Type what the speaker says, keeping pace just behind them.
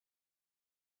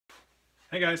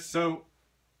Hey guys, so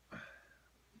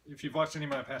if you've watched any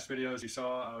of my past videos, you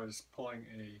saw I was pulling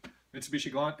a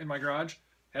Mitsubishi Galant in my garage,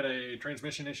 had a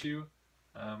transmission issue.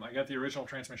 I got the original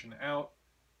transmission out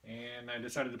and I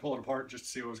decided to pull it apart just to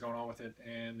see what was going on with it.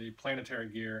 And the planetary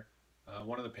gear,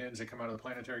 one of the pins had come out of the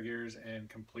planetary gears and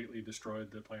completely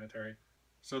destroyed the planetary.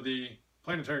 So the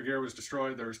planetary gear was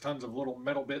destroyed. There was tons of little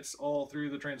metal bits all through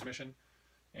the transmission,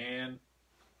 and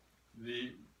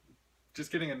the just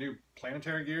getting a new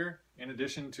planetary gear in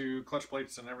addition to clutch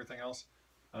plates and everything else,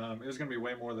 it was going to be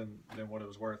way more than what it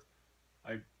was worth.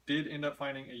 I did end up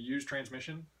finding a used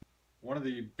transmission. One of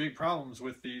the big problems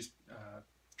with these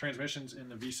transmissions in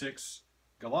the V6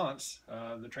 Galants,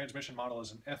 the transmission model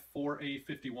is an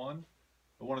F4A51,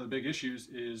 but one of the big issues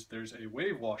is there's a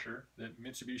wave washer that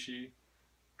Mitsubishi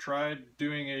tried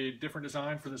doing a different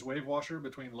design for this wave washer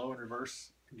between low and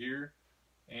reverse gear,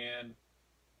 and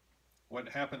what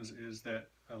happens is that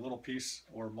a little piece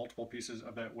or multiple pieces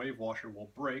of that wave washer will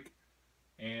break,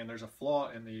 and there's a flaw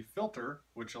in the filter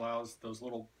which allows those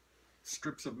little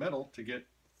strips of metal to get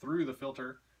through the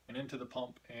filter and into the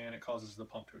pump, and it causes the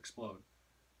pump to explode,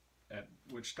 at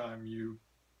which time you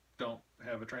don't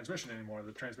have a transmission anymore.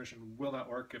 The transmission will not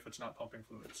work if it's not pumping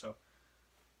fluid. So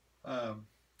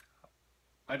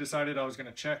I decided I was going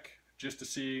to check just to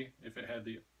see if it had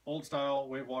the old style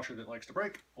wave washer that likes to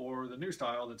break or the new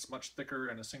style that's much thicker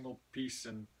and a single piece.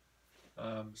 And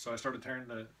so I started tearing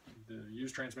the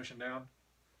used transmission down,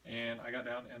 and I got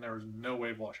down and there was no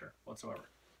wave washer whatsoever.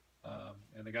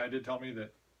 And the guy did tell me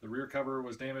that the rear cover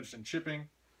was damaged in shipping.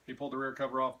 He pulled the rear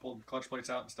cover off, pulled the clutch plates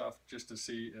out and stuff just to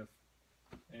see if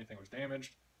anything was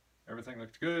damaged. Everything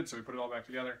looked good, so we put it all back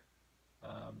together.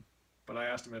 But I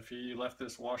asked him if he left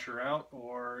this washer out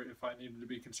or if I needed to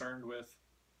be concerned with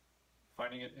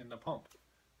finding it in the pump.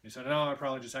 He said, no, I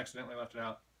probably just accidentally left it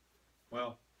out.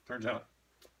 Well, turns out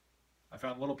I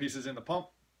found little pieces in the pump,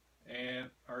 and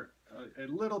a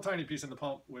little tiny piece in the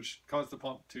pump which caused the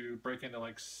pump to break into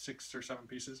like 6 or 7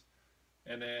 pieces.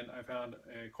 And then I found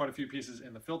quite a few pieces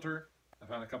in the filter. I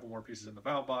found a couple more pieces in the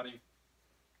valve body.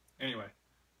 Anyway,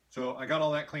 so I got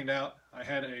all that cleaned out. I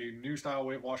had a new style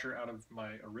wave washer out of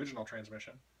my original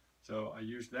transmission, so I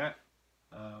used that,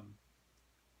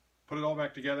 put it all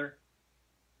back together,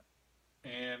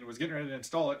 and was getting ready to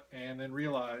install it, and then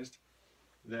realized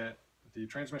that the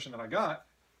transmission that I got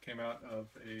came out of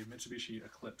a Mitsubishi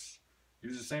Eclipse.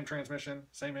 Uses the same transmission,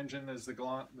 same engine as the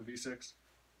Galant, the V6,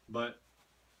 but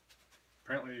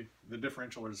apparently the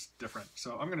differential is different.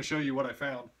 So I'm going to show you what I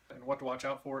found and what to watch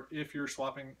out for if you're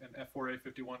swapping an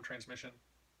F4A51 transmission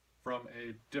from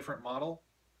a different model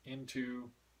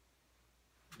into,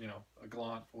 you know, a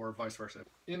Galant or vice versa.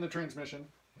 In the transmission,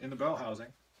 in the bell housing,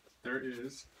 there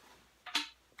is,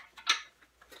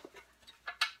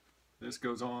 this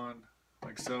goes on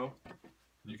like so.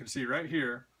 You can see right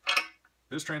here,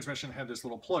 this transmission had this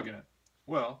little plug in it.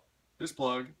 Well, this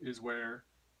plug is where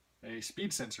a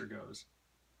speed sensor goes.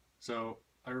 So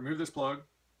I removed this plug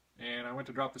and I went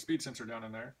to drop the speed sensor down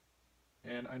in there,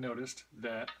 and I noticed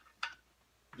that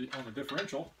on the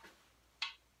differential,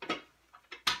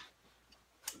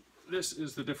 this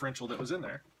is the differential that was in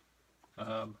there.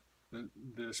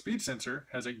 The speed sensor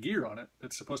has a gear on it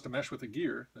that's supposed to mesh with a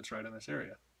gear that's right in this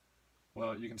area.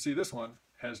 Well, you can see this one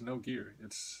has no gear.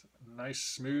 It's a nice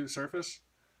smooth surface.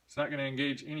 It's not going to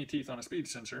engage any teeth on a speed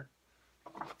sensor,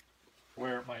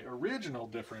 where my original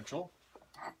differential,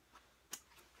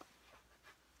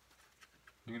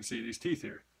 you can see these teeth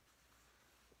here.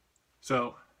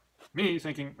 So me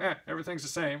thinking, everything's the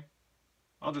same,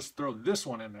 I'll just throw this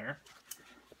one in there,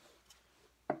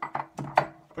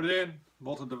 put it in,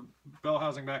 bolted the bell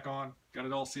housing back on, got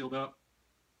it all sealed up,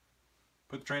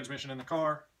 put the transmission in the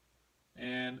car,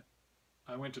 and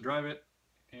I went to drive it,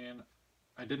 and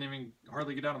I didn't even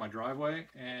hardly get out of my driveway,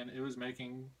 and it was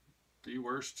making the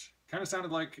worst, kind of sounded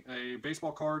like a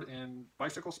baseball card in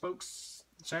bicycle spokes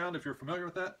sound, if you're familiar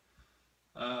with that.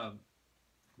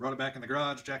 Brought it back in the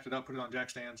garage, jacked it up, put it on jack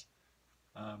stands,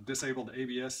 disabled the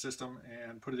ABS system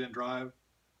and put it in drive,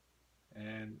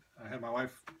 and I had my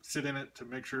wife sit in it to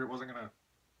make sure it wasn't going to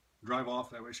drive off.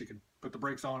 That way she could put the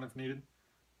brakes on if needed,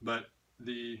 but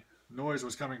the noise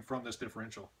was coming from this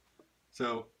differential.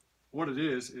 So what it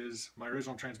is my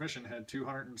original transmission had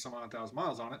 200 and some odd thousand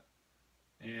miles on it,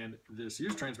 and this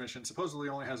used transmission supposedly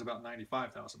only has about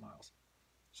 95,000 miles.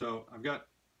 So I've got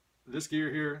this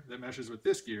gear here that meshes with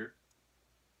this gear.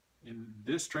 In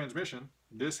this transmission,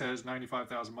 this has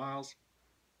 95,000 miles.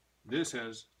 This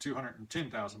has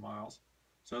 210,000 miles.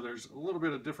 So there's a little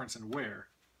bit of difference in wear.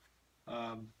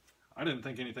 I didn't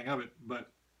think anything of it,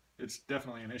 but it's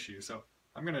definitely an issue. So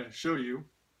I'm going to show you.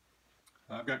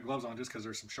 I've got gloves on just because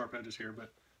there's some sharp edges here,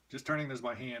 but just turning this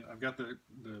by hand. I've got the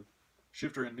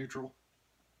shifter in neutral.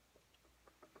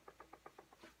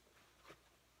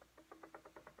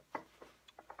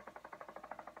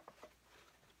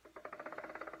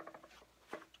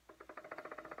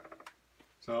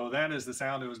 So that is the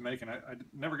sound it was making. I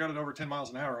never got it over 10 miles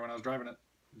an hour when I was driving it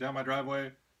down my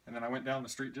driveway, and then I went down the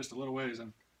street just a little ways,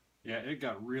 and yeah, it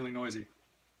got really noisy.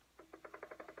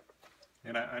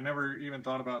 And I never even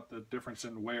thought about the difference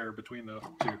in wear between the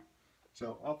two.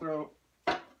 So I'll throw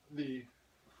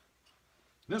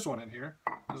this one in here.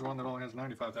 This is one that only has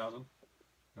 95,000,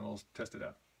 and we'll test it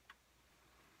out.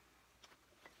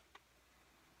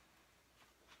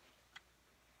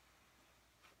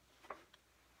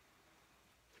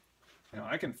 Now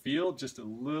I can feel just a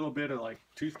little bit of like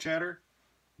tooth chatter,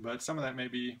 but some of that may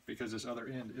be because this other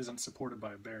end isn't supported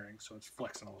by a bearing, so it's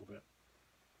flexing a little bit.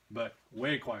 But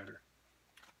way quieter.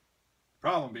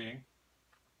 Problem being,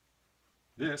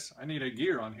 I need a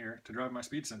gear on here to drive my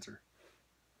speed sensor.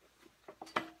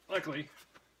 Luckily,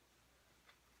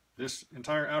 this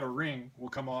entire outer ring will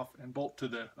come off and bolt to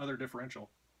the other differential.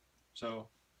 So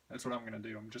that's what I'm going to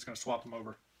do. I'm just going to swap them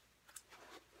over.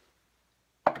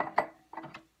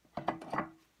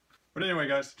 But anyway,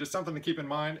 guys, just something to keep in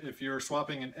mind if you're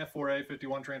swapping an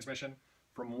F4A51 transmission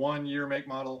from one year make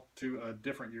model to a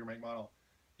different year make model.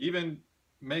 Even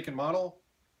make and model,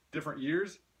 different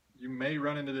years, you may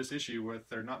run into this issue with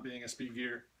there not being a speed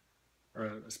gear or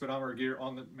a speedometer gear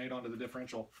made onto the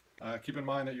differential. Keep in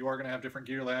mind that you are going to have different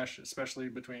gear lash, especially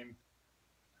between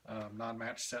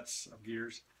non-matched sets of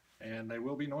gears, and they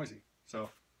will be noisy. So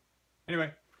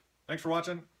anyway, thanks for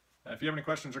watching. If you have any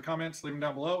questions or comments, leave them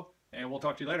down below, and we'll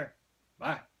talk to you later.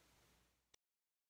 Bye.